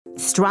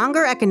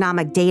Stronger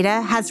economic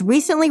data has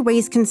recently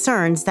raised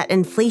concerns that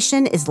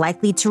inflation is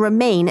likely to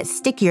remain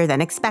stickier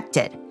than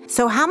expected.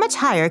 So how much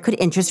higher could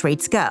interest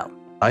rates go?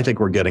 I think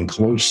we're getting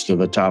close to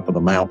the top of the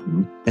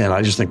mountain, and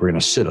I just think we're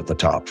going to sit at the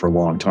top for a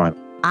long time.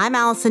 I'm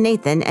Allison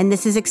Nathan, and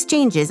this is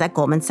Exchanges at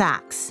Goldman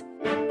Sachs.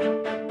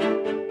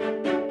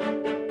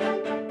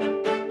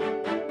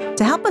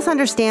 To help us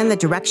understand the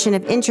direction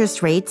of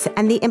interest rates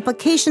and the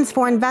implications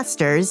for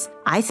investors,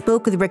 I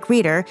spoke with Rick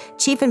Rieder,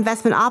 Chief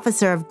Investment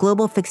Officer of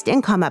Global Fixed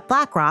Income at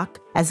BlackRock,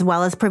 as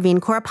well as Praveen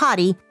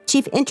Korapati,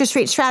 Chief Interest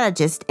Rate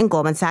Strategist in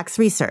Goldman Sachs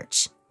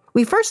Research.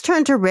 We first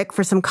turned to Rick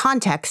for some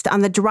context on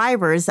the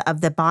drivers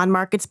of the bond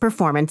market's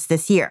performance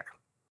this year.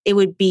 It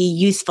would be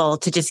useful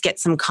to just get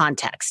some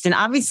context. And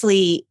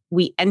obviously,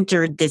 we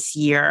entered this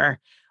year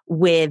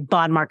with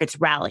bond markets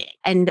rallying,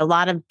 and a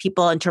lot of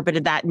people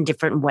interpreted that in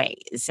different ways.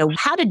 So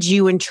how did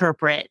you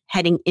interpret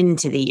heading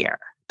into the year?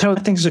 So I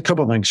think there's a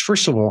couple of things.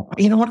 First of all,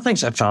 one of the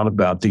things I found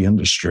about the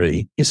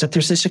industry is that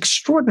there's this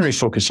extraordinary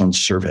focus on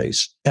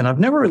surveys. And I've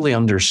never really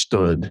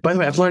understood. By the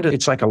way, I've learned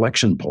it's like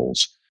election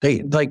polls.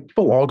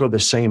 People all go the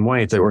same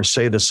way or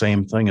say the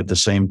same thing at the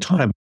same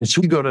time. And so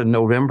we go to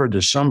November,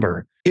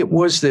 December. It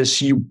was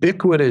this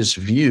ubiquitous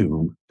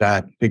view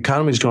that the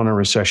economy is going into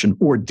recession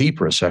or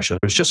deep recession.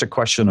 It was just a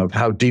question of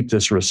how deep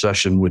this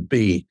recession would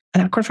be.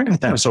 And quite frankly,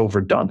 that was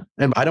overdone.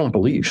 And I don't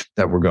believe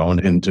that we're going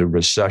into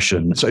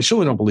recession. So I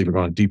certainly don't believe we're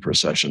going to deep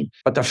recession.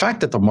 But the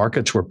fact that the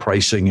markets were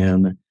pricing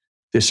in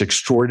this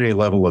extraordinary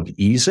level of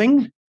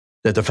easing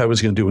that the Fed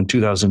was going to do in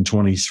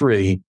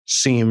 2023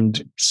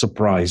 seemed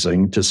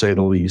surprising, to say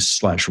the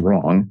least, /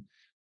 wrong.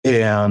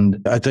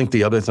 And I think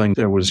the other thing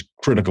that was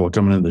critical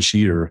coming into this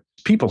year,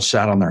 people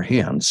sat on their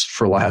hands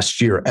for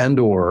last year and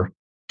or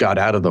got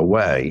out of the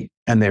way.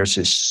 And there's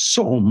just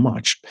so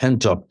much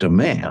pent-up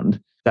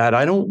demand that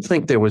I don't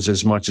think there was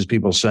as much as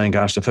people saying,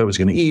 gosh, the Fed was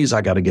going to ease,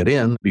 I got to get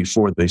in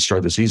before they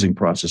start this easing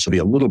process. There'll be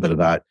a little bit of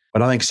that.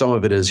 But I think some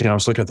of it is, I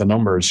was looking at the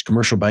numbers,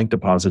 commercial bank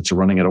deposits are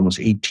running at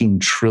almost 18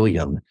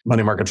 trillion.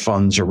 Money market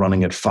funds are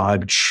running at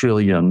 5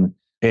 trillion.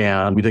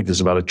 And we think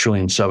there's about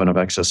 $1.7 trillion of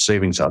excess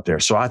savings out there.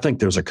 So I think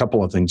there's a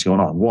couple of things going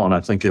on. One, I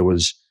think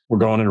we're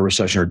going into a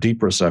recession or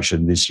deep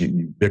recession, this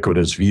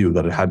ubiquitous view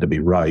that it had to be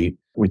right,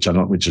 which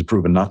is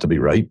proven not to be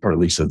right, or at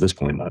least at this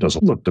point, it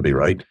doesn't look to be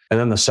right. And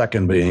then the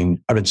second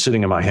being, I've been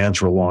sitting in my hands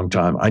for a long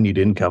time. I need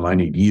income, I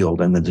need yield.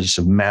 And then there's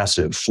a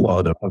massive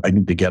flood of, I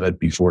need to get it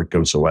before it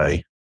goes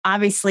away.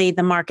 Obviously,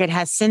 the market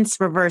has since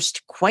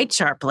reversed quite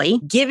sharply.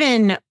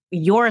 Given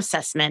your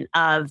assessment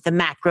of the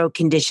macro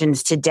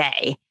conditions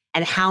today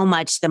and how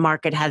much the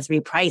market has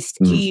repriced,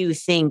 do you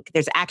think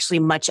there's actually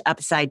much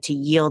upside to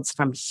yields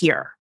from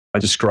here? I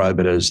describe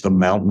it as the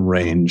mountain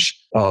range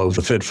of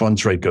the Fed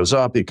funds rate goes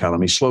up, the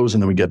economy slows,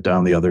 and then we get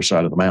down the other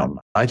side of the mountain.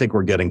 I think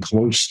we're getting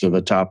close to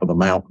the top of the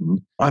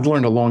mountain. I've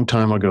learned a long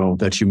time ago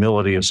that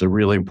humility is a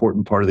really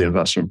important part of the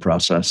investment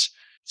process.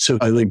 So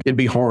I think it'd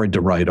be hard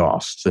to write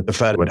off that the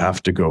Fed would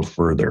have to go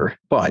further.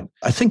 But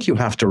I think you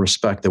have to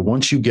respect that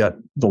once you get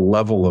the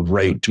level of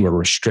rate to a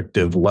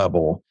restrictive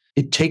level,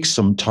 it takes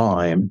some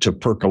time to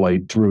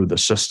percolate through the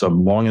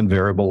system. Long and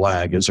variable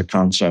lag is a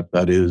concept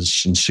that is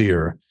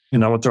sincere.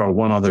 I would throw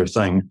one other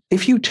thing.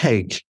 If you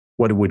take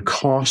what it would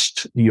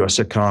cost the U.S.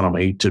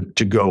 economy to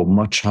go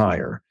much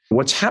higher,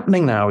 what's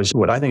happening now is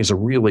what I think is a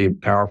really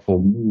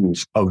powerful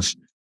move of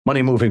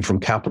money moving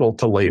from capital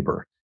to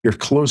labor. You're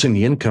closing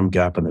the income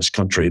gap in this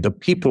country. The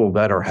people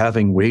that are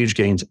having wage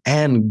gains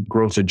and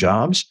growth of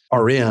jobs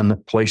are in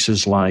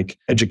places like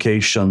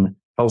education,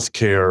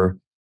 healthcare,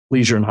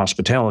 leisure and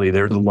hospitality.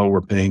 They're the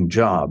lower paying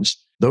jobs.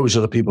 Those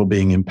are the people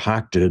being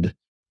impacted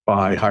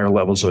by higher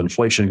levels of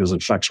inflation because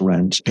it affects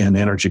rent and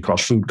energy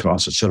costs, food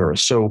costs, et cetera.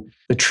 So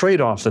the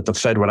trade-off that the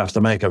Fed would have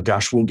to make of,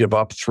 gosh, we'll give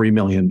up 3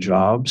 million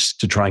jobs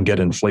to try and get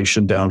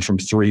inflation down from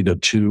 3 to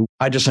 2.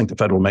 I just think the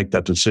Fed will make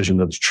that decision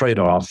that the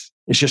trade-off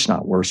is just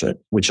not worth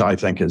it, which I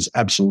think is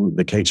absolutely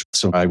the case.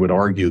 So I would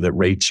argue that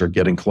rates are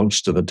getting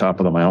close to the top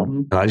of the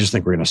mountain. And I just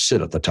think we're going to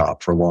sit at the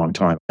top for a long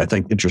time. I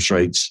think interest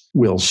rates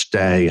will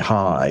stay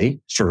high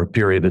for a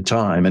period of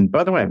time. And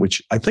by the way,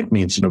 which I think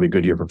means it'll be a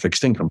good year for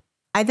fixed income.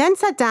 I then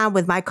sat down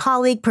with my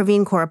colleague,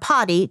 Praveen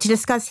Korapati, to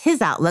discuss his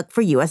outlook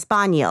for U.S.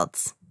 bond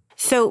yields.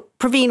 So,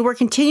 Praveen, we're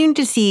continuing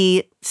to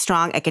see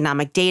strong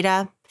economic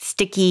data,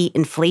 sticky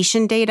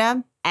inflation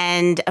data,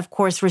 and of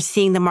course, we're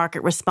seeing the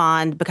market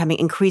respond, becoming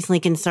increasingly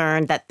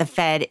concerned that the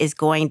Fed is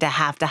going to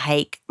have to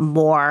hike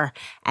more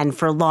and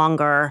for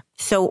longer.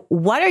 So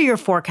what are your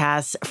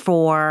forecasts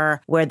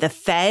for where the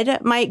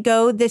Fed might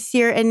go this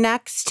year and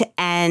next,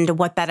 and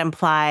what that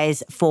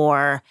implies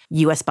for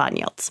U.S. bond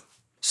yields?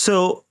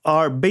 So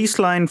our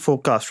baseline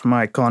forecast from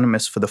our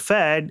economists for the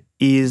Fed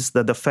is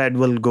that the Fed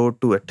will go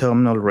to a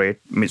terminal rate,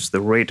 which is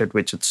the rate at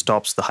which it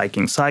stops the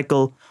hiking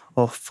cycle,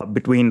 of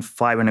between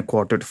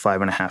 5.25% to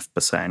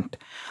 5.5%.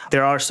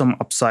 There are some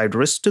upside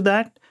risks to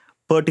that,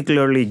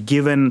 particularly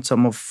given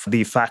some of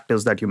the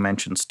factors that you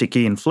mentioned,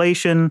 sticky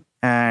inflation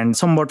and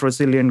somewhat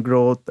resilient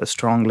growth, a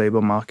strong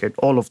labor market.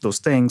 All of those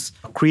things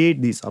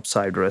create these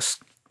upside risks.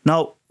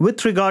 Now,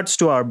 with regards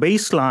to our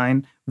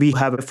baseline, we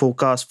have a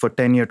forecast for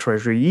 10-year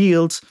Treasury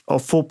yields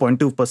of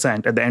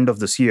 4.2% at the end of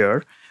this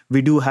year.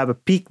 We do have a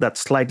peak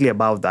that's slightly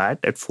above that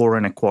at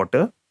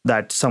 4.25%.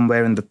 That's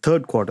somewhere in the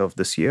third quarter of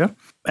this year.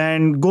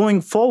 And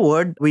going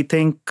forward, we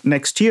think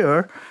next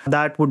year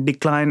that would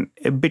decline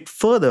a bit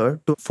further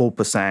to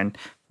 4%.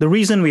 The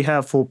reason we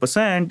have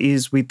 4%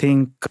 is we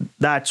think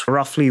that's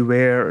roughly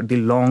where the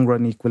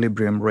long-run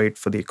equilibrium rate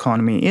for the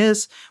economy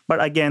is.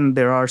 But again,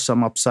 there are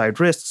some upside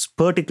risks,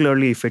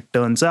 particularly if it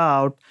turns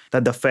out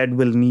that the Fed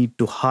will need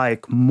to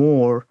hike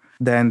more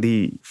than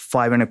the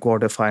 5.25,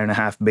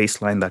 5.5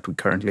 baseline that we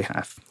currently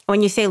have.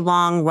 When you say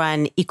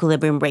long-run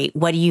equilibrium rate,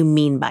 what do you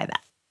mean by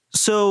that?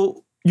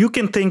 So you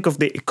can think of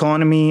the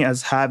economy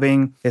as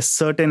having a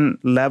certain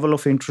level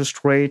of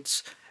interest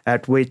rates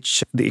at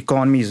which the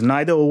economy is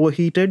neither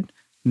overheated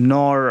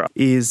nor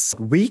is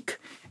weak.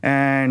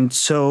 And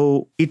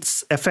so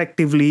it's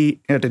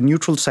effectively at a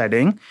neutral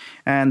setting.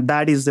 And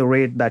that is the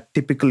rate that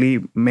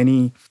typically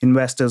many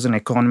investors and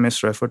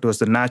economists refer to as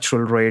the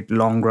natural rate,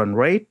 long-run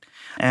rate.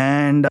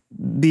 And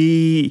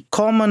the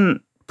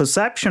common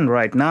perception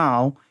right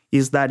now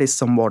is that is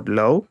somewhat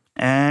low.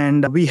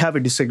 And we have a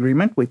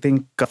disagreement. We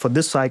think for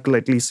this cycle,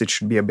 at least, it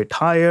should be a bit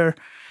higher.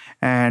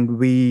 And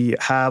we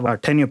have our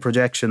 10-year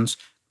projections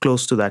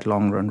close to that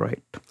long-run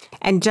rate.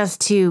 And just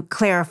to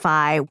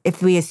clarify,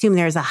 if we assume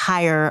there's a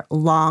higher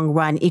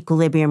long-run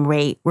equilibrium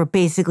rate, we're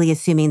basically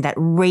assuming that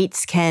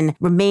rates can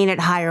remain at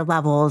higher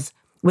levels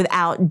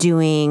without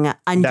doing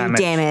undue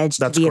damage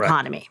to the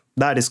economy.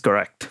 That is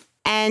correct.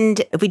 And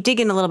if we dig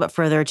in a little bit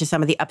further to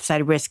some of the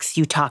upside risks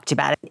you talked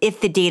about,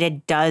 if the data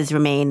does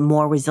remain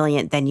more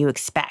resilient than you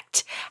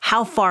expect,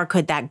 how far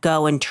could that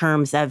go in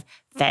terms of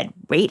Fed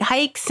rate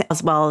hikes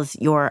as well as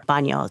your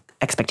bond yield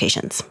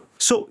expectations?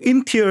 So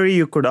in theory,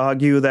 you could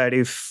argue that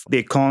if the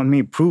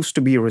economy proves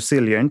to be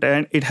resilient,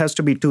 and it has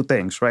to be two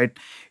things, right?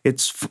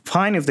 It's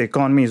fine if the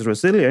economy is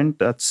resilient,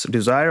 that's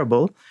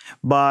desirable,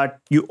 but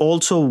you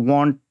also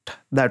want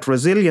that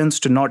resilience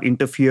to not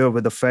interfere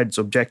with the Fed's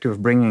objective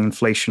of bringing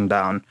inflation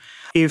down.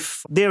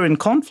 If they're in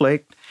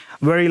conflict,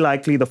 very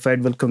likely the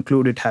Fed will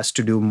conclude it has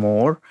to do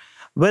more.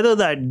 Whether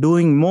that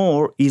doing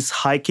more is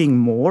hiking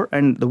more,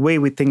 and the way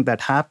we think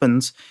that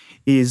happens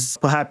is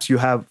perhaps you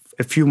have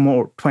a few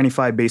more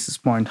 25 basis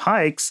point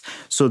hikes,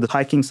 so the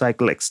hiking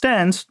cycle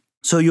extends.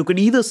 So you could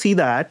either see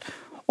that,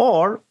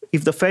 or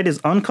if the Fed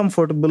is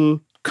uncomfortable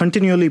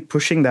continually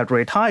pushing that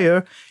rate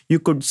higher, you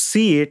could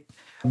see it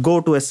go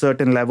to a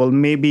certain level,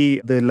 maybe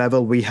the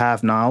level we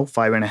have now,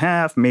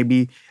 5.5,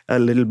 maybe a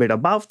little bit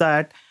above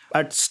that,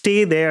 but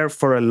stay there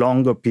for a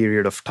longer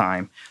period of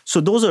time.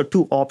 So those are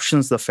two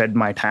options the Fed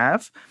might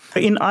have.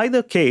 In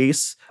either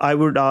case, I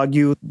would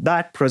argue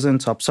that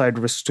presents upside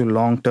risk to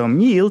long-term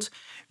yields,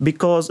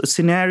 because a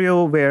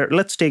scenario where,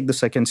 let's take the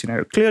second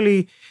scenario.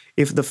 Clearly,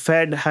 if the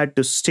Fed had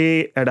to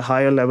stay at a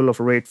higher level of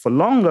rate for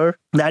longer,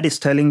 that is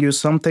telling you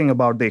something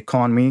about the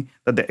economy,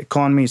 that the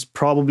economy is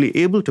probably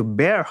able to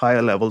bear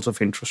higher levels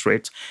of interest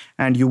rates.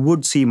 And you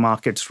would see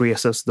markets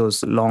reassess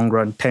those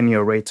long-run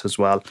 10-year rates as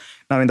well.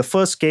 Now, in the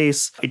first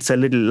case, it's a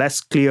little less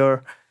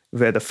clear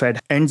where the Fed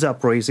ends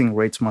up raising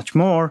rates much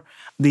more.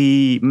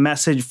 The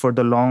message for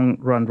the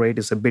long-run rate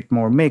is a bit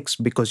more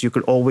mixed because you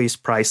could always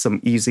price some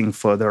easing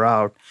further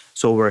out.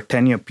 So over a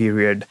 10-year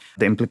period,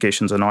 the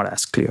implications are not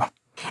as clear.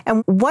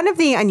 And one of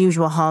the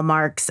unusual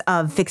hallmarks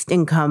of fixed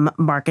income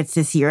markets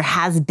this year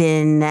has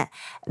been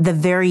the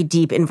very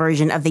deep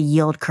inversion of the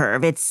yield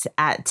curve. It's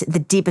at the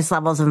deepest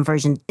levels of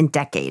inversion in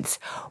decades.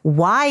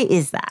 Why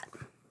is that?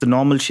 The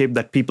normal shape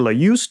that people are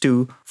used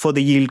to for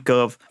the yield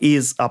curve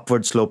is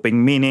upward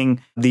sloping,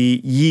 meaning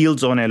the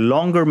yields on a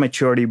longer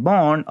maturity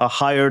bond are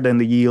higher than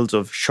the yields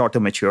of shorter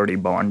maturity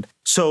bond.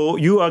 So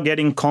you are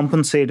getting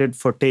compensated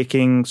for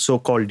taking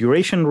so-called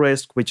duration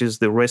risk, which is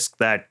the risk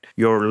that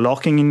you're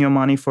locking in your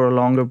money for a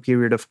longer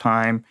period of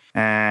time.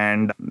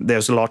 And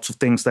there's lots of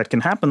things that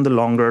can happen the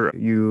longer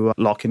you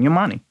lock in your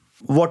money.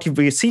 What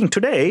we're seeing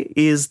today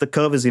is the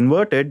curve is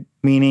inverted,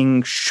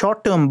 meaning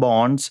short-term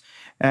bonds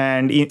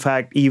and in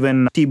fact,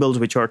 even T-bills,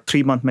 which are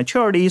 3-month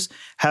maturities,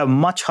 have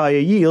much higher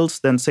yields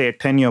than, say, a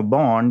 10-year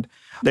bond.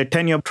 The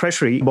 10-year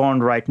Treasury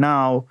bond right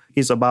now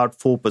is about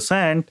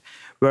 4%,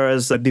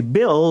 whereas the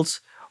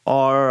bills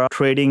are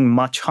trading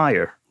much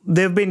higher.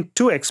 There have been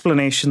two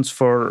explanations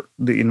for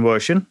the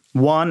inversion.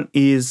 One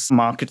is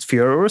markets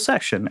fear a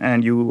recession,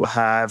 and you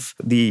have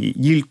the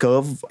yield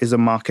curve is a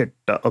market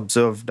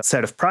observed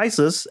set of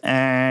prices,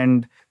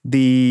 and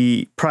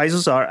the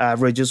prices are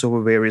averages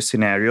over various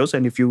scenarios.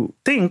 And if you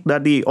think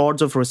that the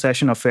odds of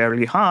recession are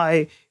fairly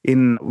high,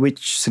 in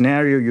which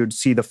scenario you'd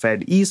see the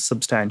Fed ease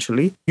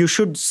substantially, you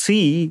should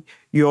see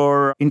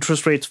your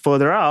interest rates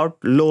further out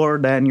lower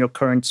than your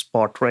current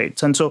spot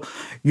rates. And so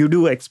you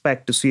do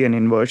expect to see an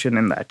inversion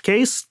in that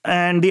case.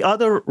 And the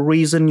other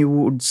reason you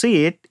would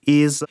see it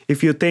is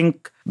if you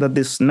think that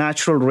this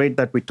natural rate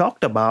that we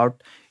talked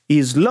about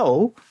is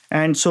low.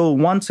 And so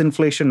once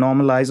inflation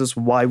normalizes,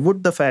 why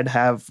would the Fed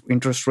have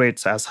interest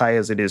rates as high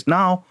as it is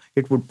now?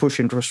 It would push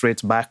interest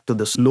rates back to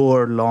this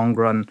lower long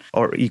run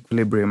or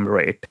equilibrium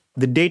rate.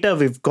 The data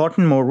we've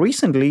gotten more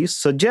recently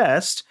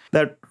suggests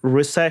that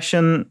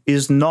recession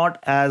is not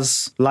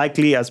as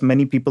likely as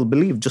many people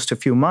believed just a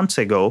few months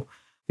ago.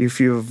 If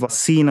you've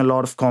seen a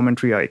lot of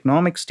commentary our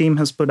economics team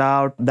has put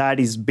out, that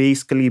is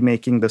basically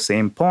making the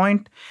same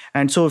point.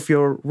 And so if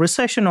your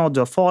recession odds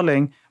are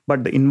falling,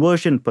 but the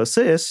inversion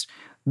persists,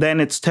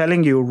 then it's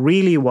telling you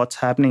really what's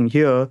happening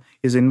here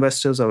is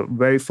investors are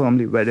very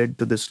firmly wedded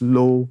to this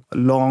low,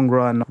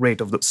 long-run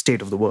rate of the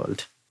state of the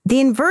world. The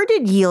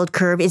inverted yield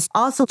curve is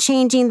also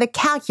changing the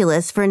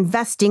calculus for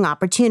investing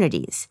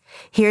opportunities.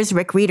 Here's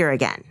Rick Rieder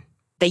again.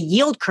 The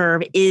yield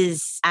curve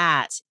is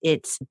at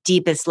its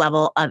deepest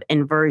level of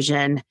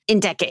inversion in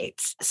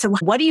decades. So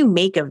what do you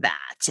make of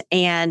that?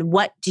 And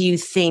what do you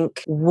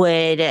think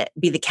would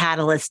be the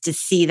catalyst to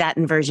see that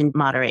inversion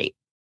moderate?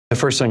 The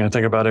first thing I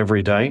think about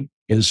every day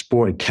is,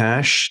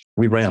 cash.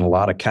 We ran a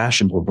lot of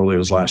cash in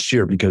portfolios last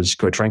year because,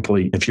 quite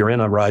frankly, if you're in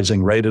a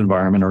rising rate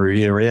environment or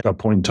you're at a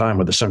point in time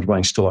where the central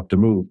bank's still up to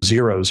move,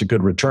 0 is a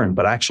good return.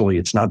 But actually,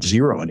 it's not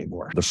 0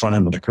 anymore. The front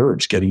end of the curve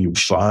is getting you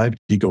 5.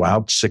 You go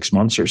out 6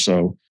 months or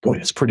so,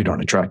 it's pretty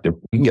darn attractive.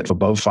 You can get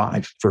above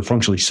 5 for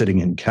functionally sitting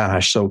in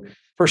cash. So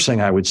first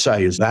thing I would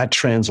say is that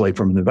translate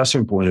from an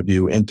investment point of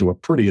view into a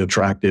pretty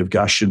attractive,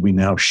 should we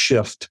now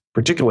shift,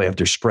 particularly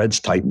after spreads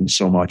tighten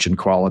so much in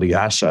quality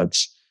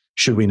assets,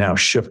 should we now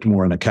shift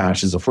more into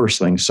cash is the first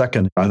thing.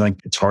 Second, I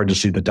think it's hard to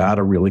see the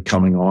data really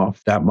coming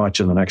off that much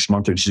in the next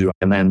month or two.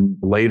 And then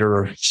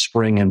later,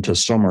 spring into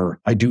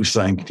summer, I do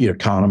think the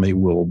economy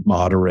will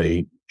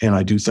moderate. And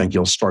I do think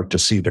you'll start to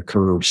see the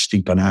curve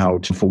steepen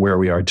out for where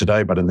we are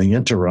today. But in the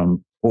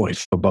interim,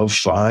 above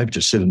 5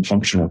 to sit in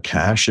functional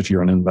cash if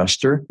you're an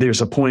investor.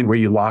 There's a point where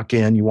you lock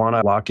in, you want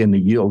to lock in the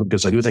yield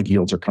because I do think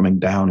yields are coming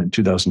down in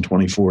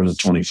 2024 and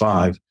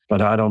 25.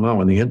 But I don't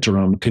know, in the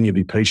interim, can you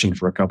be patient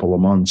for a couple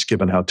of months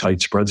given how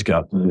tight spreads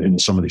got in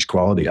some of these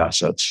quality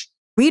assets?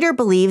 Rieder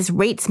believes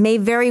rates may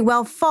very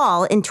well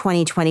fall in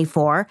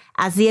 2024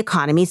 as the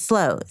economy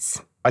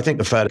slows. I think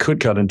the Fed could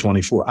cut in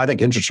 24. I think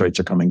interest rates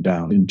are coming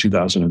down in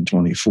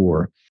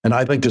 2024. And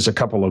I think there's a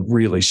couple of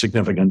really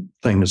significant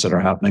things that are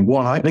happening.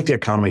 One, I think the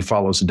economy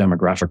follows the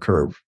demographic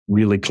curve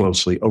really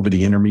closely over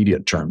the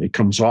intermediate term. It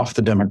comes off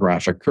the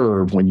demographic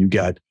curve when you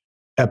get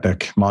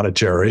epic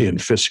monetary and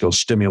fiscal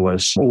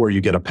stimulus, or you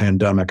get a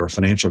pandemic or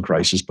financial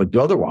crisis. But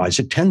otherwise,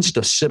 it tends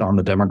to sit on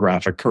the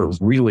demographic curve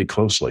really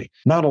closely.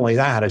 Not only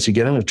that, as you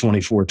get into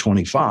 24,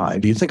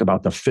 25, you think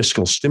about the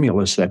fiscal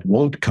stimulus that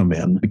won't come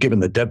in,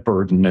 given the debt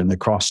burden and the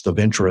cost of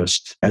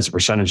interest as a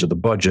percentage of the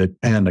budget,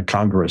 and a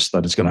Congress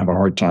that is going to have a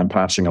hard time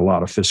passing a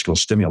lot of fiscal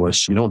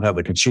stimulus. You don't have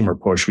the consumer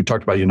push. We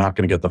talked about you're not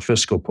going to get the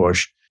fiscal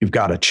push. You've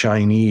got a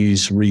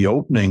Chinese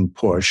reopening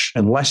push,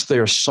 unless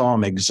there's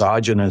some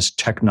exogenous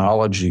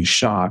technology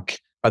shock.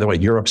 By the way,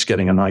 Europe's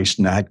getting a nice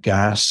nat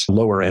gas,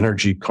 lower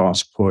energy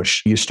cost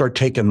push. You start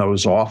taking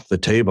those off the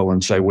table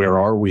and say, where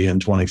are we in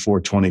 24,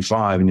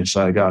 25? And you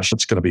say, gosh,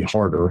 it's going to be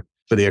harder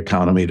for the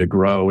economy to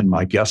grow. And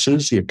my guess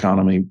is the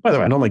economy, by the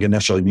way, I don't think it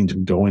necessarily means to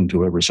go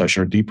into a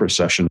recession or deep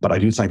recession, but I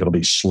do think it'll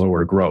be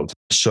slower growth.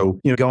 So,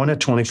 go into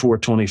 24,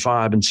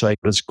 25 and say,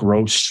 does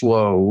growth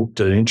slow?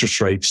 Do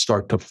interest rates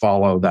start to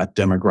follow that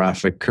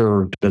demographic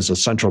curve? Does the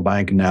central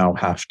bank now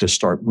have to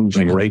start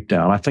moving rate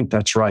down? I think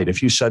that's right.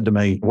 If you said to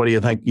me, what do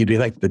you think? Do you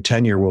think the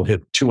 10-year will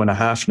hit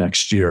 2.5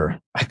 next year?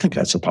 I think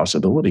that's a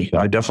possibility.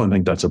 I definitely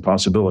think that's a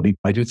possibility.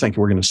 I do think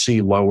we're going to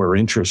see lower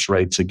interest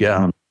rates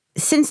again.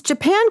 Since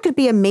Japan could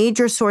be a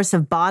major source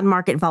of bond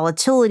market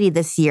volatility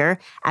this year,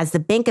 as the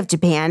Bank of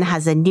Japan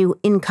has a new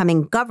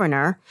incoming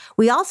governor,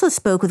 we also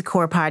spoke with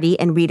Khorapati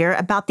and Rieder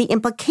about the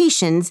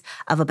implications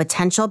of a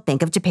potential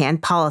Bank of Japan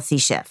policy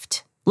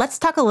shift. Let's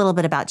talk a little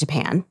bit about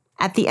Japan.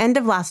 At the end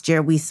of last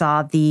year, we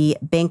saw the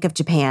Bank of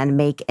Japan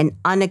make an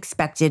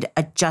unexpected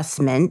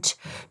adjustment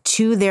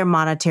to their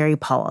monetary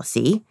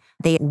policy.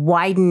 They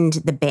widened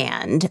the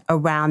band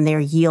around their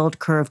yield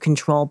curve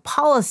control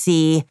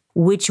policy,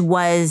 which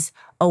was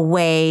a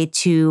way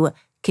to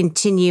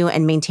continue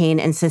and maintain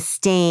and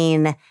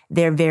sustain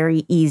their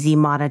very easy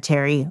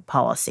monetary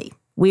policy.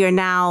 We are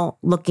now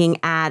looking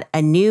at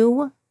a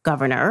new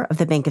governor of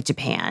the Bank of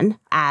Japan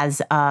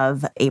as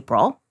of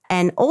April.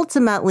 And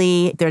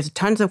ultimately, there's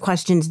tons of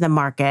questions in the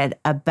market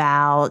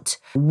about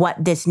what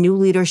this new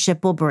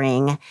leadership will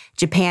bring.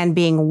 Japan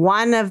being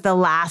one of the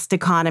last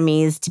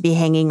economies to be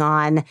hanging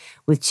on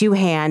with two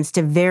hands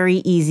to very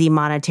easy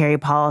monetary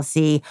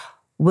policy.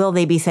 Will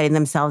they be setting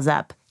themselves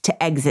up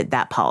to exit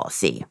that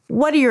policy?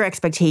 What are your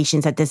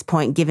expectations at this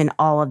point, given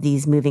all of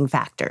these moving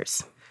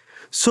factors?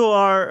 So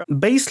our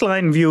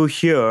baseline view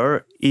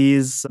here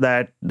is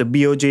that the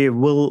BOJ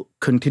will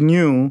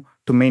continue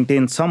to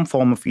maintain some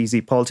form of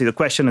easy policy. The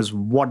question is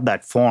what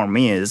that form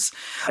is.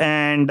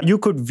 And you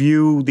could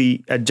view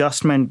the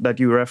adjustment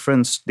that you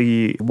referenced,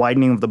 the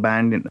widening of the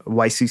band,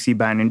 YCC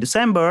band in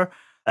December,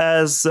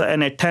 as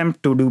an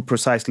attempt to do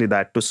precisely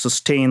that, to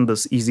sustain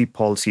this easy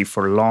policy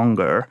for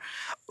longer.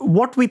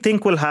 What we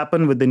think will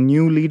happen with the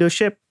new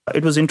leadership,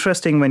 it was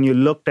interesting when you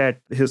looked at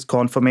his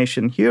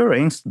confirmation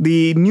hearings,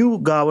 the new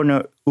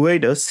governor,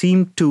 Ueda,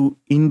 seemed to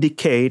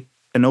indicate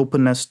an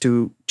openness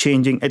to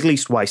changing at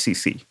least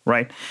YCC,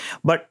 right?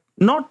 But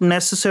not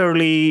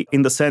necessarily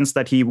in the sense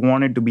that he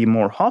wanted to be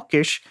more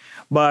hawkish,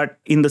 but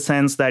in the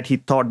sense that he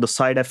thought the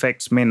side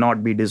effects may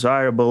not be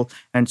desirable.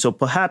 And so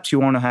perhaps you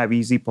want to have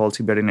easy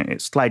policy, but in a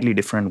slightly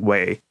different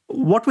way.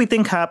 What we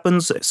think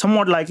happens,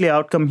 somewhat likely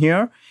outcome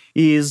here,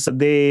 is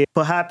they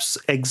perhaps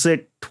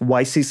exit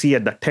YCC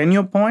at the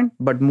 10-year point,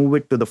 but move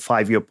it to the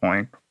 5-year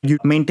point. You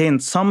maintain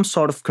some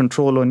sort of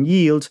control on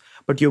yields,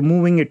 but you're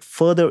moving it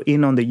further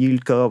in on the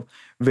yield curve,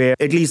 where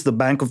at least the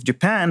Bank of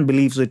Japan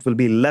believes it will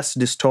be less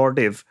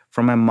distortive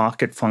from a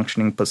market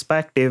functioning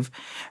perspective.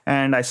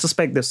 And I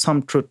suspect there's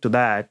some truth to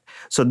that.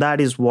 So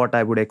that is what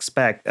I would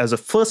expect as a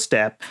first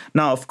step.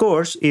 Now, of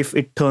course, if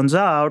it turns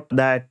out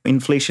that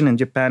inflation in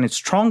Japan is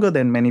stronger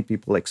than many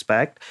people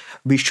expect,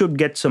 we should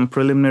get some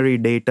preliminary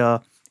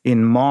data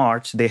in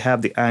March. They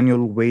have the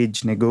annual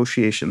wage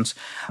negotiations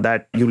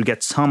that you'll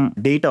get some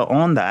data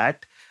on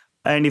that.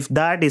 And if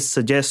that is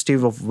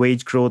suggestive of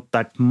wage growth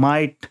that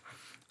might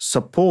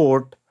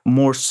support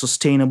more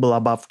sustainable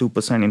above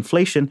 2%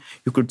 inflation,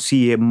 you could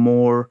see a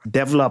more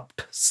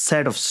developed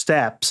set of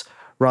steps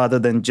rather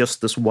than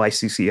just this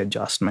YCC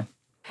adjustment.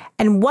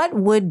 And what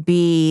would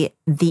be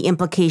the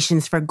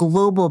implications for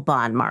global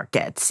bond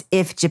markets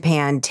if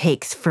Japan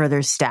takes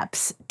further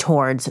steps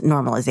towards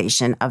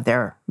normalization of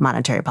their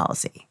monetary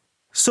policy?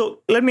 So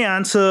let me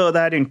answer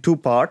that in two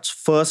parts.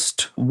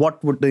 First,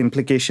 what would the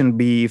implication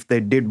be if they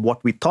did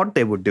what we thought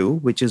they would do,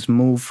 which is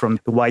move from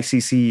the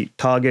YCC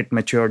target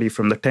maturity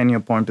from the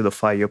 10-year point to the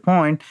 5-year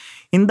point?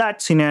 In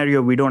that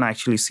scenario, we don't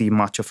actually see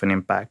much of an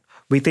impact.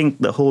 We think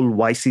the whole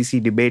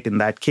YCC debate in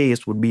that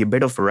case would be a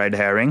bit of a red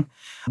herring.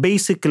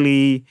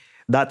 Basically,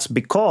 that's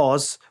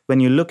because when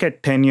you look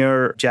at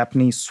 10-year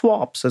Japanese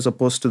swaps as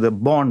opposed to the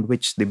bond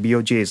which the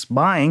BOJ is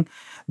buying,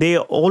 they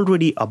are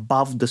already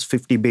above this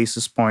 50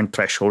 basis point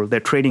threshold. They're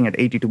trading at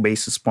 82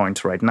 basis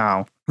points right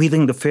now. We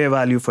think the fair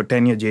value for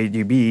 10-year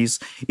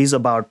JGBs is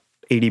about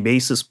 80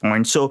 basis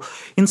points. So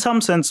in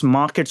some sense,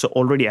 markets are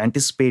already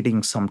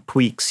anticipating some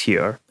tweaks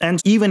here. And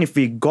even if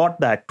we got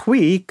that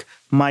tweak,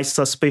 my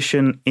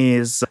suspicion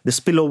is the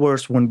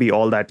spillovers won't be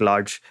all that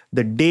large.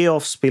 The day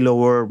of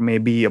spillover may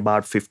be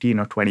about 15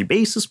 or 20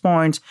 basis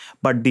points,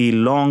 but the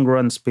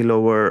long-run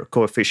spillover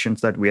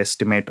coefficients that we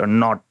estimate are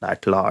not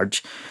that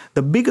large.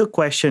 The bigger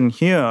question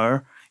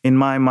here, in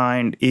my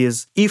mind,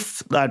 is if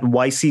that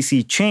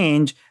YCC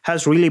change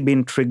has really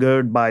been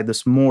triggered by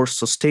this more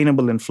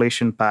sustainable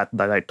inflation path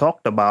that I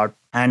talked about,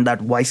 and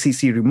that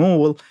YCC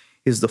removal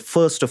is the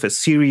first of a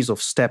series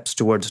of steps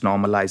towards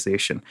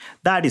normalization.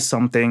 That is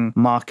something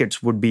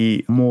markets would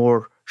be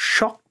more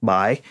shocked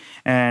by.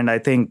 And I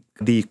think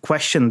the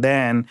question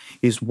then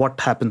is what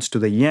happens to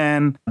the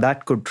yen?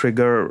 That could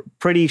trigger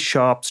pretty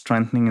sharp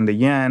strengthening in the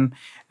yen.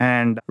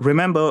 And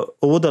remember,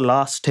 over the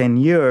last 10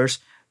 years,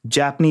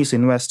 Japanese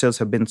investors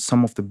have been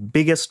some of the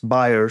biggest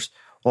buyers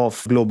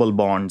of global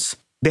bonds.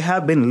 They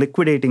have been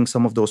liquidating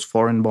some of those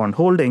foreign bond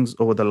holdings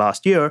over the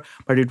last year,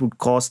 but it would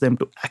cause them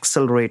to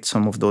accelerate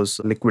some of those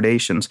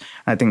liquidations.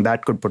 I think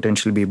that could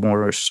potentially be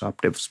more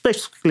disruptive,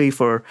 especially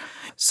for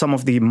some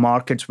of the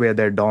markets where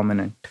they're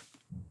dominant.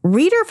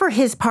 Reader, for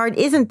his part,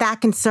 isn't that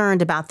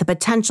concerned about the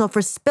potential for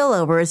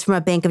spillovers from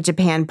a Bank of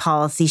Japan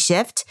policy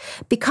shift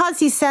because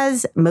he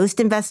says most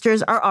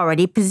investors are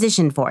already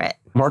positioned for it.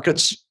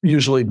 Markets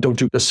usually don't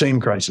do the same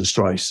crisis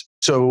twice.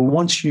 So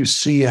once you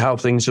see how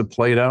things have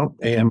played out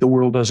and the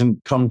world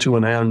doesn't come to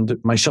an end,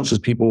 my sense is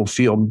people will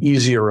feel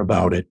easier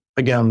about it.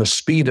 Again, the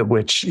speed at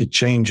which it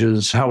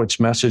changes, how it's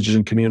messaged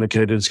and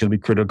communicated is going to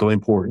be critically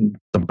important.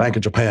 The Bank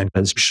of Japan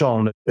has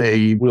shown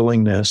a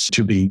willingness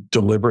to be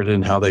deliberate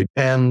in how they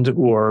end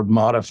or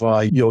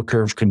modify yield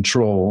curve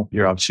control.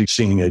 You're obviously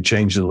seeing a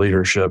change in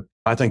leadership.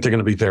 I think they're going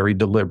to be very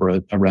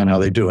deliberate around how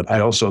they do it. I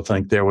also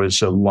think there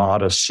was a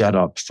lot of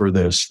setup for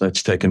this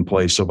that's taken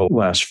place over the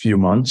last few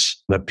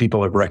months, that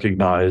people have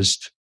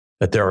recognized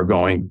that they're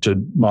going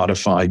to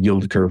modify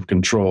yield curve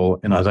control.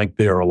 And I think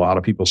there are a lot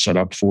of people set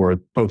up for it,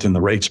 both in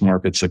the rates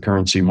markets, the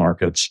currency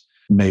markets,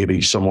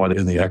 maybe somewhat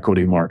in the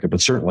equity market,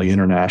 but certainly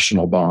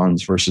international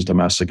bonds versus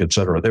domestic, et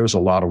cetera. There's a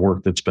lot of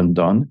work that's been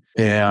done.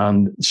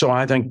 And so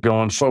I think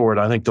going forward,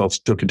 I think they'll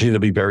continue to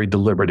be very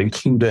deliberate,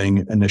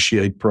 including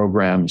initiate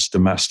programs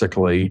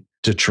domestically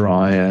to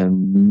try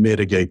and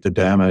mitigate the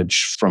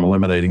damage from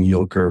eliminating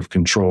yield curve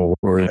control,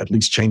 or at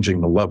least changing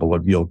the level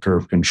of yield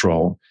curve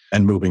control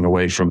and moving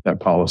away from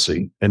that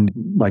policy. And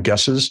my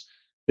guess is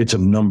it's a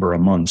number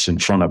of months in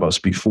front of us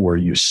before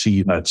you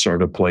see that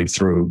sort of play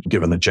through,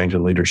 given the change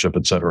in leadership,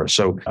 et cetera.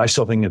 So I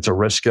still think it's a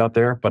risk out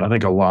there, but I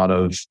think a lot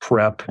of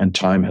prep and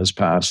time has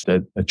passed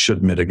that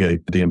should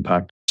mitigate the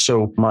impact.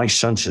 So my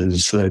sense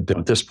is that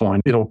at this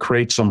point, it'll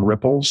create some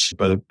ripples,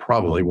 but it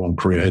probably won't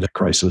create a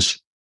crisis.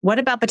 What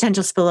about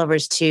potential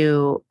spillovers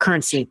to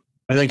currency?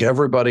 I think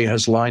everybody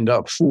has lined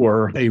up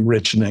for a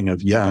richening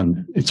of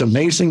yen. It's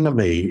amazing to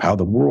me how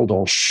the world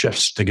all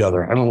shifts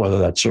together. I don't know whether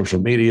that's social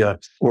media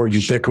or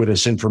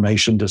ubiquitous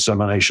information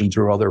dissemination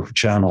through other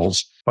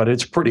channels, but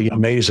it's pretty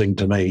amazing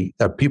to me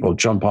that people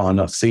jump on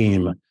a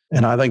theme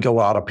And I think a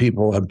lot of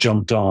people have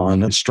jumped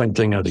on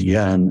strengthening of the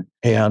yen.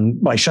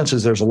 And my sense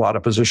is there's a lot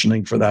of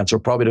positioning for that. So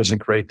it probably doesn't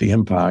create the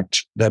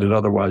impact that it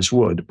otherwise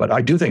would. But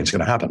I do think it's going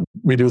to happen.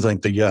 We do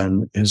think the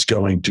yen is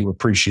going to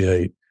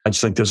appreciate. I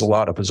just think there's a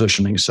lot of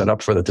positioning set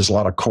up for that. There's a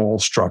lot of call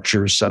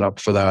structures set up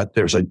for that.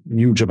 There's a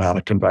huge amount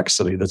of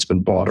convexity that's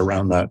been bought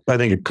around that. I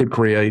think it could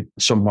create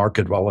some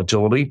market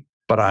volatility.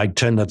 But I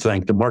tend to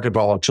think the market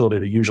volatility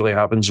that usually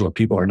happens what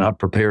people are not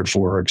prepared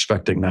for or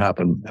expecting to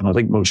happen. And I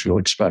think most people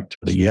expect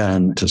the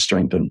yen to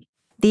strengthen.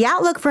 The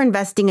outlook for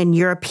investing in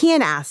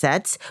European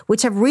assets,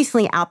 which have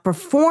recently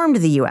outperformed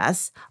the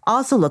U.S.,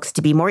 also looks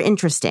to be more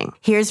interesting.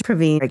 Here's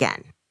Praveen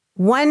again.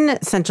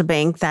 One central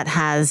bank that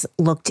has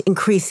looked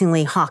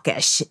increasingly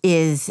hawkish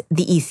is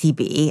the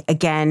ECB,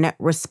 again,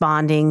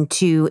 responding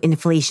to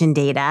inflation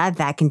data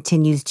that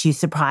continues to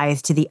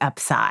surprise to the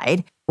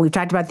upside. We've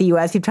talked about the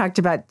US, we've talked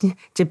about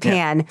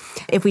Japan.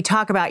 Yeah. If we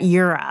talk about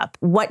Europe,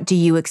 what do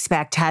you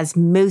expect? Has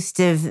most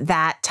of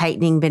that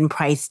tightening been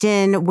priced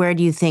in? Where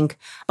do you think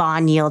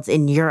bond yields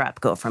in Europe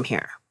go from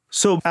here?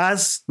 So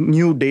as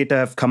new data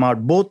have come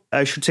out, both,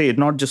 I should say,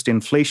 not just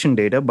inflation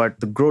data, but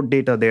the growth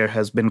data there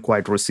has been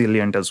quite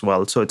resilient as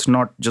well. So it's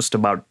not just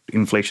about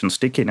inflation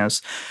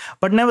stickiness.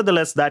 But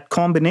nevertheless, that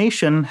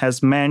combination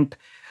has meant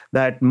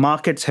that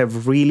markets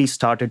have really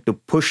started to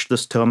push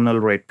this terminal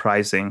rate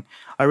pricing.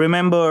 I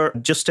remember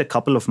just a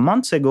couple of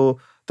months ago,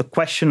 the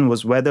question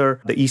was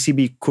whether the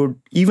ECB could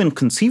even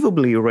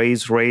conceivably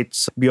raise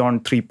rates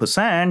beyond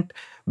 3%,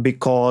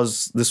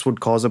 because this would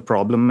cause a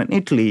problem in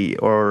Italy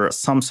or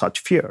some such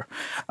fear.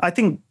 I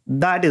think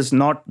that is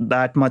not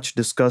that much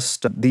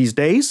discussed these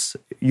days.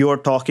 You're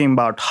talking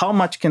about how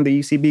much can the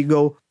ECB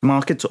go.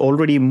 Markets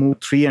already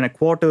moved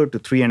 3.25 to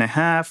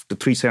 3.5 to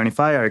 3.75.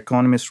 Our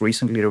economists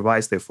recently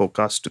revised their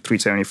forecast to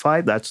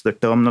 3.75. That's the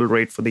terminal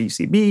rate for the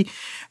ECB.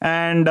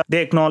 And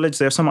they acknowledge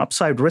there's some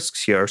upside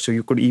risks here. So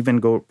you could even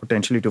go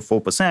potentially to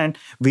 4%.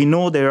 We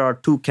know there are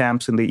two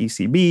camps in the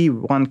ECB.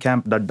 One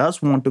camp that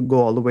does want to go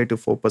all the way to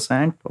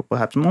 4% or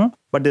perhaps more.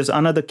 But there's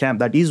another camp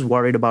that is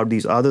worried about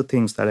these other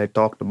things that I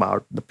talked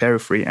about, the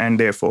periphery, and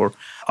therefore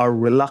are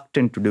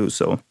reluctant to do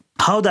so.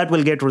 How that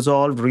will get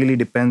resolved really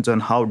depends on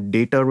how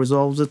data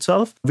resolves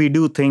itself. We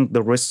do think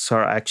the risks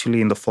are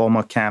actually in the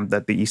former camp,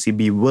 that the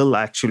ECB will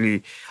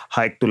actually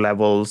hike to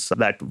levels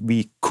that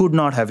we could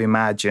not have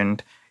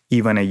imagined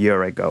even a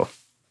year ago.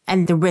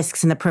 And the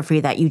risks in the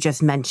periphery that you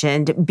just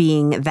mentioned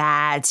being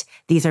that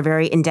these are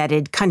very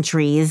indebted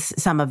countries,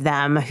 some of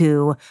them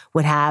who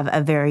would have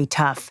a very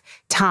tough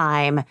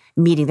time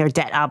meeting their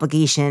debt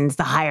obligations,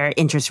 the higher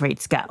interest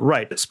rates go.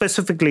 Right.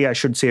 Specifically, I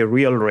should say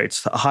real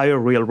rates. The higher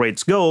real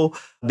rates go,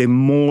 the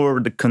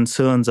more the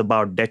concerns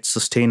about debt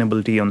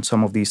sustainability on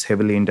some of these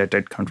heavily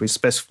indebted countries,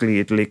 specifically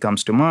Italy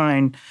comes to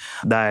mind,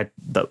 that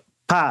the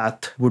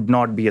path would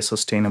not be a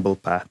sustainable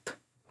path.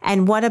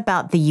 And what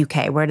about the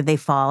UK? Where do they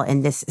fall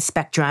in this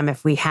spectrum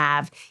if we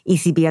have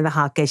ECB on the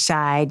hawkish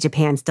side,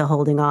 Japan still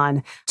holding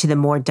on to the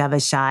more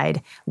dovish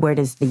side? Where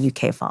does the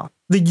UK fall?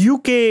 The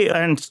UK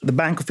and the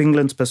Bank of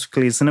England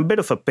specifically is in a bit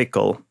of a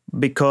pickle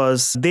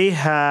because they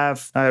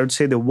have, I would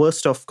say, the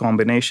worst of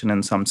combination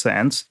in some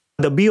sense.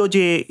 The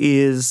BOJ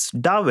is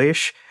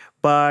dovish,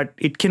 but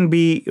it can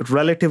be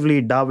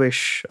relatively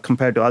dovish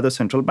compared to other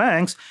central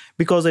banks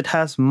because it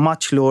has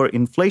much lower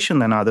inflation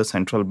than other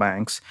central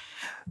banks.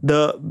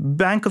 The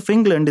Bank of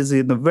England is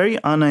in a very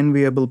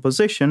unenviable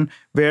position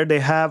where they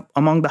have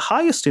among the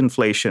highest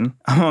inflation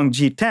among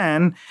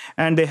G10,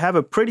 and they have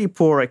a pretty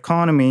poor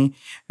economy.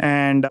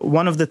 And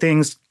one of the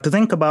things to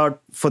think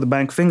about for the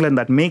Bank of England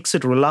that makes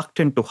it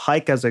reluctant to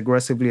hike as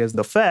aggressively as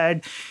the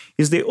Fed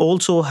is they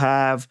also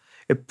have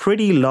a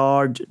pretty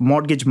large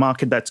mortgage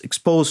market that's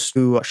exposed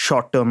to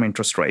short-term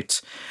interest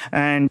rates.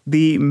 And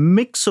the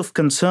mix of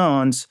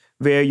concerns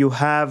where you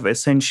have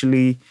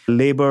essentially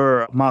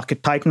labor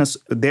market tightness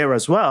there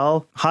as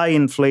well, high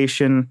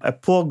inflation, a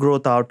poor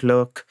growth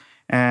outlook,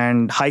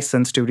 and high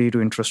sensitivity to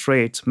interest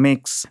rates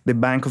makes the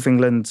Bank of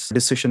England's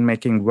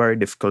decision-making very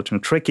difficult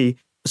and tricky.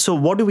 So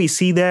what do we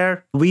see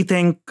there? We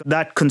think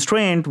that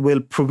constraint will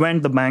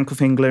prevent the Bank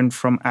of England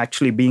from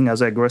actually being as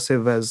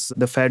aggressive as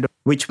the Fed,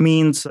 which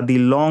means the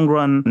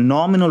long-run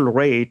nominal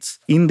rates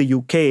in the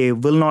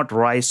UK will not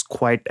rise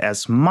quite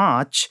as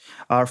much.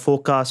 Our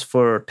forecast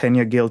for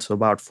 10-year gilts is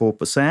about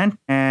 4%.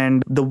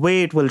 And the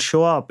way it will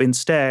show up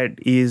instead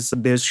is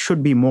there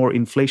should be more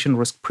inflation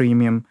risk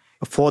premium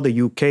for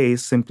the UK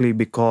simply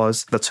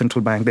because the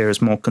central bank there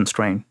is more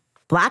constrained.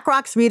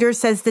 BlackRock's reader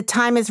says the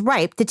time is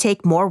ripe to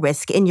take more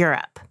risk in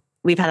Europe.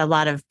 We've had a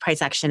lot of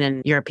price action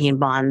in European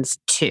bonds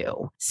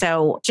too.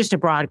 So just a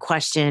broad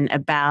question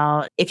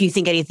about if you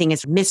think anything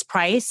is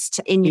mispriced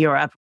in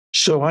Europe.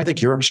 So I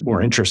think Europe's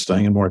more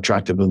interesting and more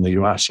attractive than the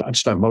US. I've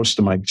spent most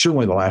of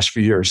certainly the last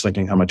few years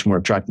thinking how much more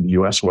attractive the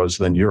US was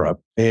than Europe.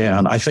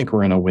 And I think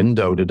we're in a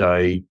window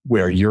today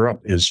where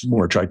Europe is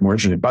more attractive, more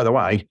interesting. By the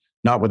way,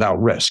 not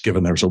without risk,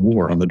 given there's a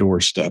war on the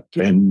doorstep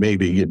and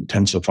maybe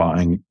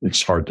intensifying.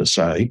 It's hard to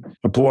say.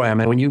 But boy, I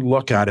mean, when you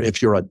look at it,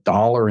 if you're a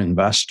dollar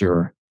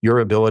investor, your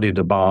ability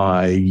to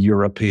buy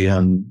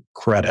European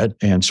credit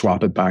and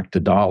swap it back to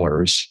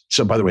dollars.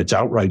 So by the way, it's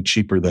outright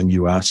cheaper than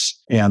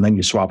US. And then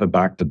you swap it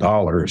back to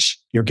dollars.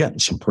 You're getting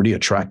some pretty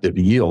attractive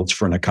yields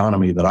for an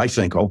economy that I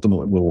think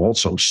ultimately will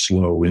also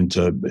slow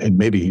into, and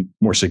maybe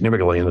more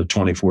significantly into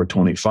 24,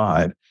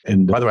 25.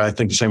 And by the way, I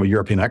think the same with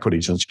European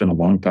equities. It's been a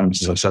long time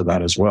since I've said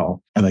that as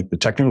well. I think the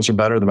technicals are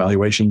better, the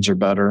valuations are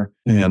better.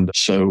 And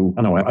so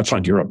I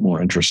find Europe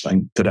more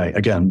interesting today.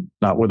 Again,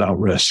 not without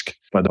risk,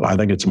 but I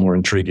think it's more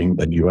intriguing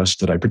than US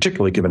today,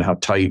 particularly given how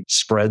tight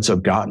spreads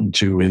have gotten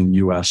to in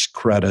US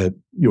credit,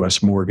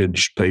 US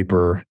mortgage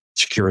paper,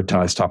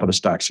 securitized, top of the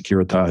stack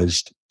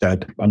securitized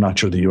debt. I'm not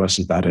sure the US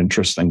is that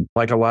interesting.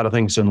 Like a lot of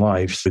things in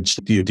life,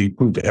 do you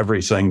move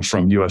everything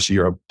from US to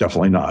Europe?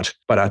 Definitely not.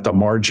 But at the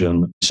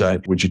margin,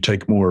 would you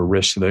take more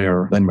risk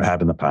there than we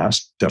have in the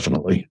past?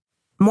 Definitely.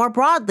 More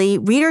broadly,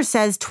 Reeder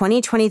says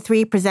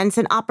 2023 presents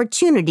an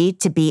opportunity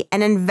to be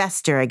an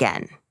investor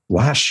again.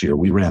 Last year,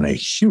 we ran a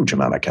huge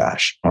amount of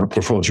cash. Our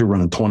portfolios were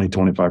running 20,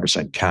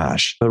 25%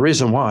 cash. The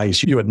reason why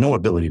is you had no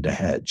ability to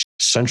hedge.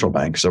 Central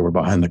banks that were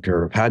behind the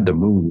curve had to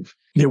move.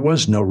 There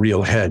was no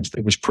real hedge.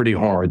 It was pretty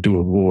hard to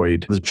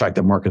avoid the fact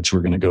that markets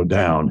were going to go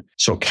down.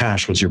 So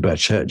cash was your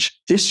best hedge.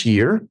 This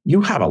year, you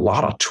have a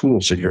lot of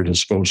tools at your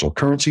disposal.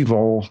 Currency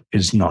vol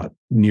is not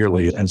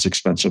nearly as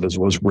expensive as it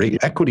was.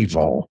 Equity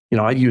vol,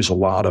 I use a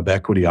lot of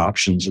equity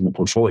options in the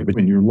portfolio. But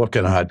when you're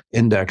looking at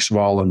index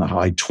vol in the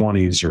high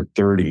 20s or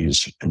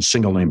 30s and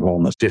single name vol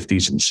in the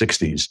 50s and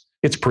 60s,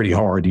 it's pretty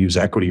hard to use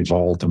equity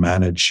vol to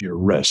manage your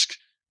risk.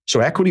 So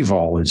equity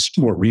vol is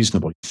more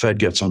reasonable. Fed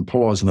gets on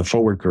pause and the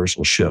forward curves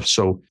will shift.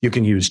 So you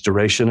can use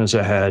duration as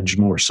a hedge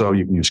more so.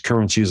 You can use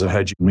currency as a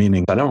hedge,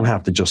 meaning I don't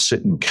have to just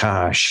sit in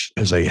cash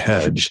as a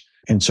hedge.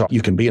 And so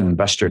you can be an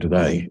investor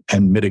today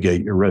and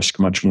mitigate your risk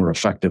much more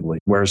effectively.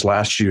 Whereas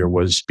last year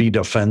was be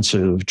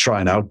defensive, try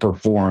and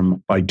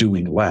outperform by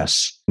doing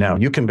less. Now,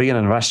 you can be an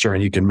investor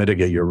and you can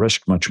mitigate your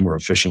risk much more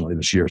efficiently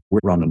this year. We're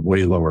running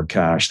way lower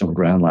cash than we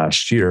ran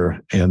last year.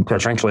 And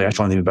quite frankly, I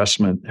find the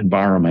investment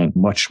environment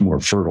much more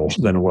fertile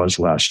than it was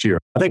last year.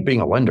 I think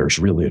being a lender is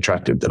really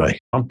attractive today.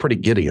 I'm pretty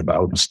giddy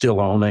about still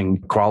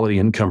owning quality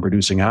income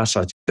producing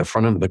assets. The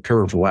front end of the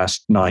curve the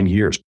last 9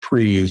 years,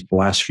 the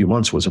last few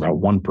months was about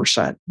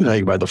 1%.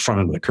 Now by the front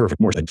end of the curve,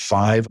 more than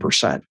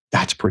 5%.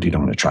 That's pretty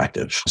darn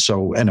attractive.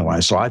 So anyway,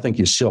 I think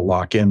you still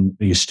lock in,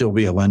 you still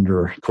be a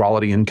lender.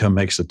 Quality income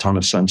makes a ton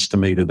of sense to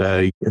me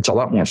today. It's a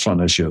lot more fun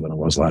this year than it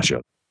was last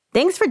year.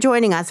 Thanks for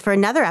joining us for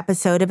another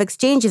episode of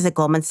Exchanges at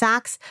Goldman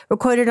Sachs,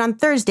 recorded on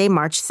Thursday,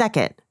 March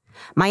 2nd.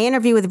 My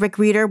interview with Rick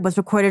Reeder was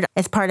recorded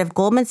as part of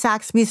Goldman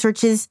Sachs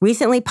Research's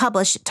recently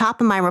published Top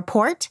of Mind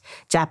report,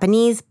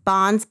 Japanese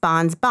Bonds,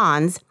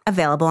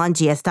 available on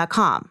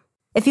GS.com.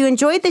 If you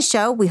enjoyed the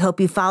show, we hope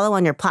you follow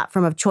on your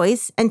platform of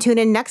choice and tune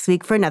in next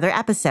week for another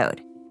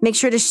episode. Make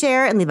sure to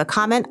share and leave a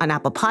comment on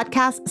Apple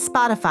Podcasts,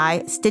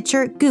 Spotify,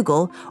 Stitcher,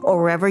 Google,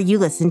 or wherever you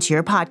listen to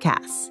your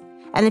podcasts.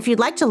 And if you'd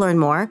like to learn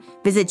more,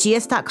 visit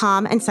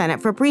GS.com and sign up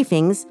for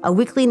Briefings, a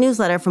weekly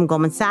newsletter from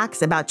Goldman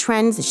Sachs about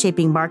trends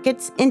shaping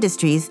markets,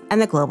 industries,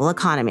 and the global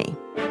economy.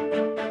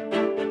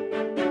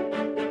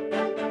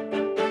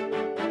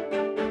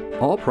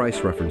 All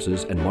price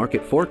references and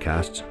market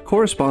forecasts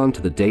correspond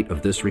to the date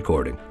of this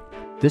recording.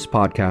 This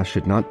podcast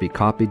should not be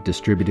copied,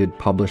 distributed,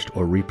 published,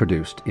 or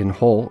reproduced in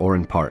whole or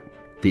in part.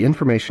 The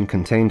information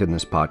contained in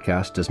this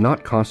podcast does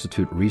not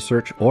constitute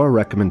research or a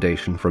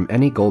recommendation from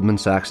any Goldman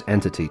Sachs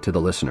entity to the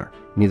listener.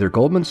 Neither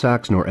Goldman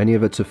Sachs nor any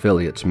of its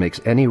affiliates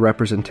makes any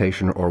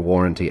representation or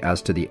warranty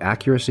as to the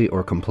accuracy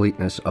or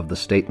completeness of the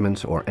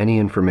statements or any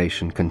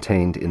information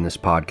contained in this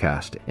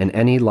podcast, and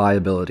any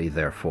liability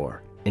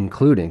therefore,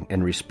 including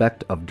in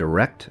respect of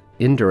direct,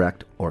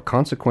 indirect, or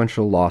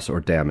consequential loss or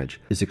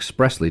damage, is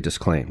expressly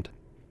disclaimed.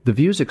 The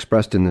views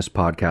expressed in this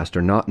podcast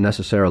are not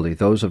necessarily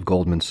those of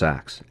Goldman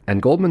Sachs, and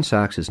Goldman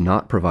Sachs is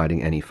not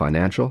providing any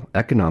financial,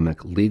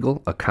 economic,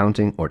 legal,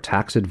 accounting, or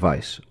tax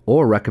advice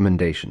or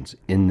recommendations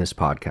in this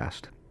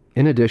podcast.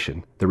 In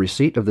addition, the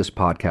receipt of this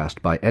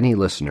podcast by any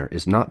listener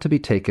is not to be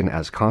taken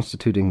as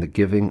constituting the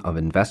giving of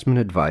investment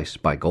advice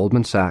by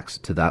Goldman Sachs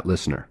to that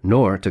listener,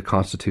 nor to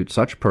constitute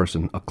such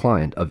person a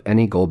client of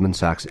any Goldman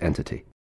Sachs entity.